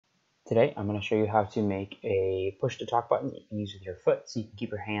Today, I'm going to show you how to make a push-to-talk button that you can use with your foot so you can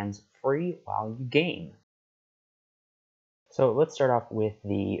keep your hands free while you game. So let's start off with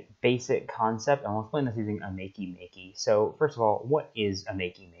the basic concept, and we'll explain this using a makey. So first of all, what is a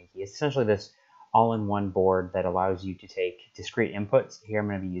makey? It's essentially this all-in-one board that allows you to take discrete inputs. Here I'm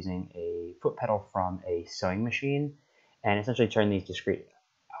going to be using a foot pedal from a sewing machine, and essentially turn these discrete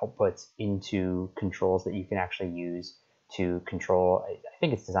outputs into controls that you can actually use to control. I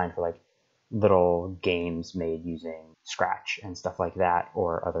think it's designed for like little games made using Scratch and stuff like that,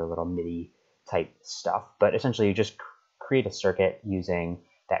 or other little MIDI type stuff. But essentially you just create a circuit using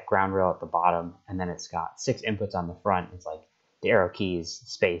that ground rail at the bottom, and then it's got 6 inputs on the front. It's like the arrow keys,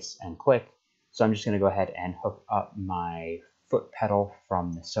 space, and click. So I'm just going to go ahead and hook up my foot pedal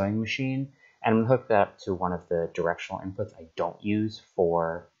from the sewing machine, and I'm going to hook that up to one of the directional inputs I don't use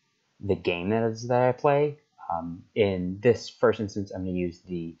for the game that I play. In this first instance, I'm going to use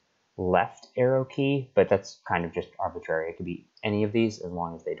the left arrow key, but that's kind of just arbitrary. It could be any of these as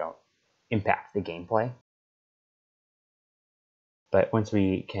long as they don't impact the gameplay. But once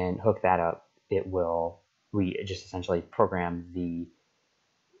we can hook that up, we just essentially program the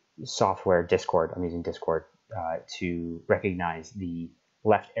software Discord. I'm using Discord to recognize the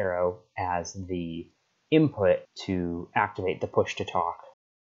left arrow as the input to activate the push to talk.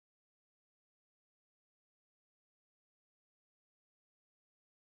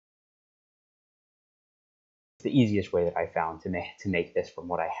 The easiest way that I found to make this from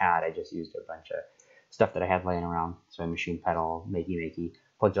what I had. I just used a bunch of stuff that I had laying around, so a machine pedal, makey,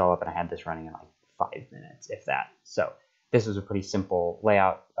 plugged it all up, and I had this running in like 5 minutes, if that. So this was a pretty simple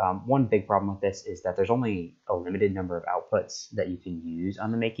layout. One big problem with this is that there's only a limited number of outputs that you can use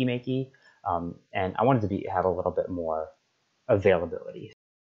on the makey, and I wanted to have a little bit more availability.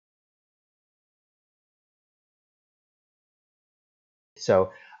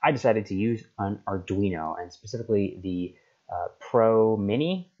 So I decided to use an Arduino, and specifically the Pro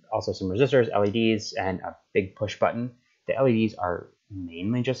Mini, also some resistors, LEDs, and a big push button. The LEDs are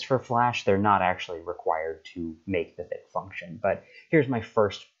mainly just for flash. They're not actually required to make the thing function. But here's my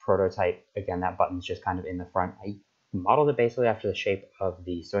first prototype. Again, that button's just kind of in the front. I modeled it basically after the shape of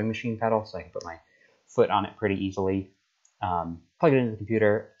the sewing machine pedal, so I can put my foot on it pretty easily. Plug it into the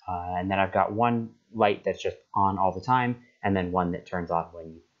computer, and then I've got one light that's just on all the time, and then one that turns on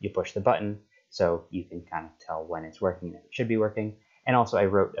when you push the button, so you can kind of tell when it's working and it should be working. And also I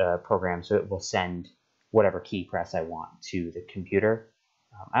wrote a program so it will send whatever key press I want to the computer.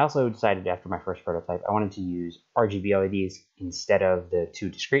 I also decided after my first prototype I wanted to use RGB LEDs instead of the 2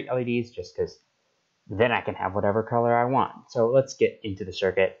 discrete LEDs, just because then I can have whatever color I want. So let's get into the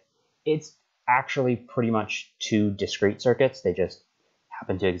circuit. It's actually pretty much 2 discrete circuits. They just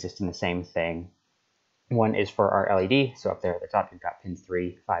happen to exist in the same thing. One is for our LED, so up there at the top you've got pins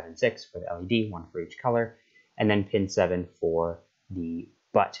 3, 5, and 6 for the LED, one for each color, and then pin 7 for the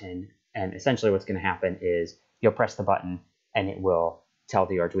button. And essentially what's going to happen is you'll press the button and it will tell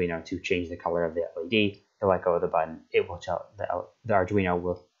the Arduino to change the color of the LED. You'll let go of the button, it will tell the Arduino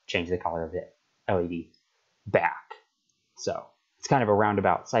will change the color of the LED back. So it's kind of a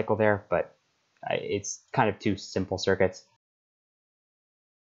roundabout cycle there, but it's kind of 2 simple circuits.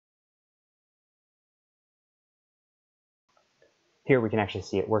 Here we can actually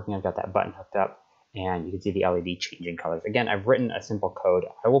see it working. I've got that button hooked up, and you can see the LED changing colors. Again, I've written a simple code.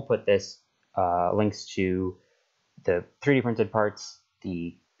 I will put this links to the 3D printed parts,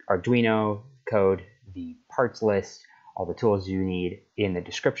 the Arduino code, the parts list, all the tools you need in the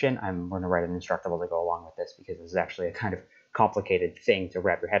description. I'm going to write an instructable to go along with this because this is actually a kind of complicated thing to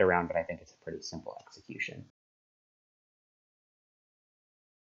wrap your head around, but I think it's a pretty simple execution.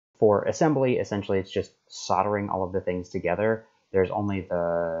 For assembly, essentially it's just soldering all of the things together. There's only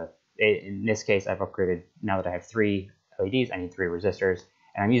in this case, I've upgraded, now that I have 3 LEDs, I need 3 resistors,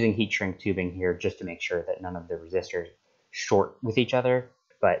 and I'm using heat shrink tubing here just to make sure that none of the resistors short with each other,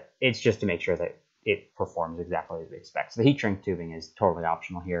 but it's just to make sure that it performs exactly as we expect. So the heat shrink tubing is totally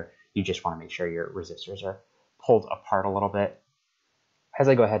optional here. You just want to make sure your resistors are pulled apart a little bit. As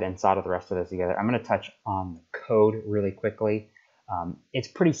I go ahead and solder the rest of this together, I'm going to touch on the code really quickly. It's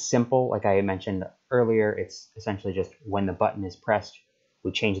pretty simple. Like I mentioned earlier, it's essentially just when the button is pressed,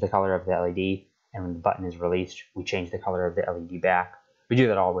 we change the color of the LED, and when the button is released, we change the color of the LED back. We do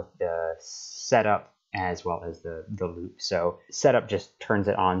that all with the setup as well as the loop. So setup just turns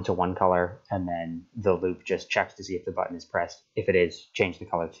it on to one color, and then the loop just checks to see if the button is pressed. If it is, change the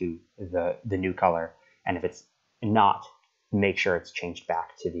color to the new color, and if it's not, make sure it's changed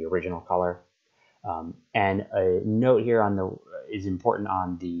back to the original color. And a note here is important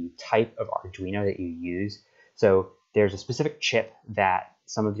on the type of Arduino that you use. So there's a specific chip that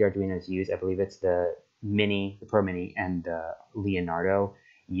some of the Arduinos use, I believe it's the Mini, the Pro Mini, and the Leonardo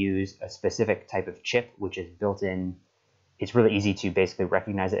use a specific type of chip, which is built in. It's really easy to basically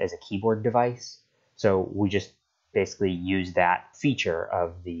recognize it as a keyboard device. So we just basically use that feature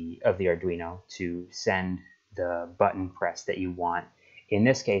of the Arduino to send the button press that you want. In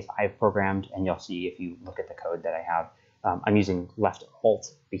this case, I've programmed, and you'll see if you look at the code that I have, I'm using left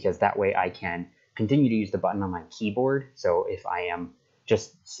Alt because that way I can continue to use the button on my keyboard. So if I am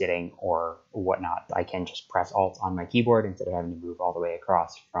just sitting or whatnot, I can just press Alt on my keyboard instead of having to move all the way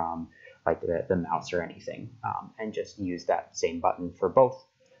across from like the mouse or anything, and just use that same button for both.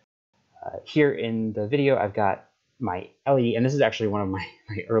 Here in the video, I've got my LED, and this is actually one of my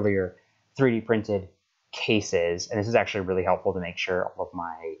earlier 3D printed cases, and this is actually really helpful to make sure all of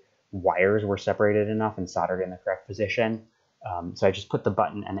my wires were separated enough and soldered in the correct position. So I just put the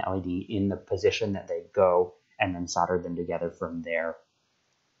button and the LED in the position that they go and then soldered them together from there.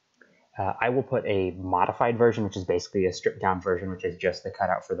 I will put a modified version, which is basically a stripped down version, which is just the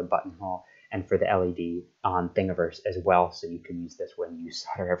cutout for the buttonhole and for the LED on Thingiverse as well. So you can use this when you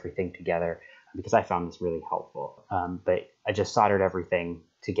solder everything together, because I found this really helpful. But I just soldered everything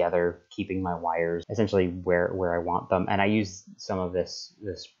together, keeping my wires essentially where I want them. And I used some of this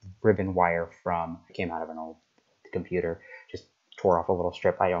ribbon wire came out of an old computer, just tore off a little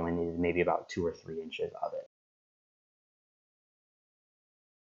strip. I only needed maybe about 2 or 3 inches of it.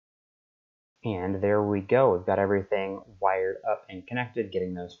 And there we go. We've got everything wired up and connected,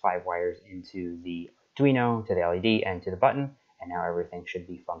 getting those 5 wires into the Arduino, to the LED, and to the button. And now everything should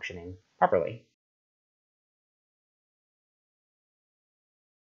be functioning properly.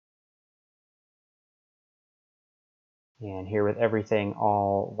 And here with everything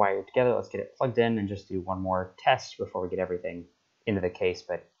all wired together, let's get it plugged in and just do one more test before we get everything into the case.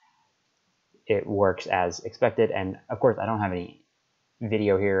 But it works as expected. And of course, I don't have any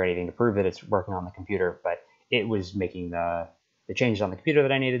video here or anything to prove that it's working on the computer, but it was making the changes on the computer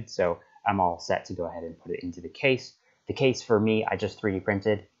that I needed, so I'm all set to go ahead and put it into the case. The case for me, I just 3D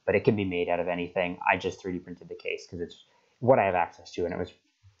printed, but it can be made out of anything. I just 3D printed the case because it's what I have access to, and it was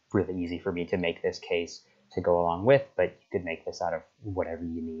really easy for me to make this case to go along with, but you could make this out of whatever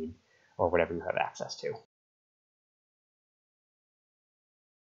you need or whatever you have access to.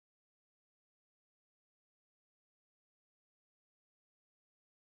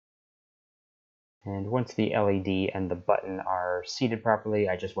 And once the LED and the button are seated properly,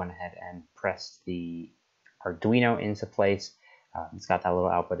 I just went ahead and pressed the Arduino into place. It's got that little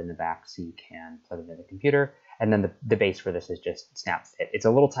output in the back so you can plug it into the computer. And then the base for this is just snap fit. It's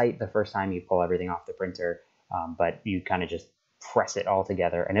a little tight the first time you pull everything off the printer, but you kind of just press it all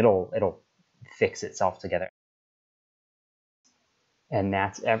together and it'll fix itself together. And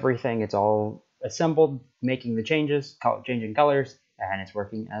that's everything. It's all assembled, making the changes, changing colors, and it's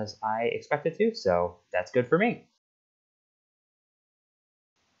working as I expect it to, so that's good for me.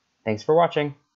 Thanks for watching.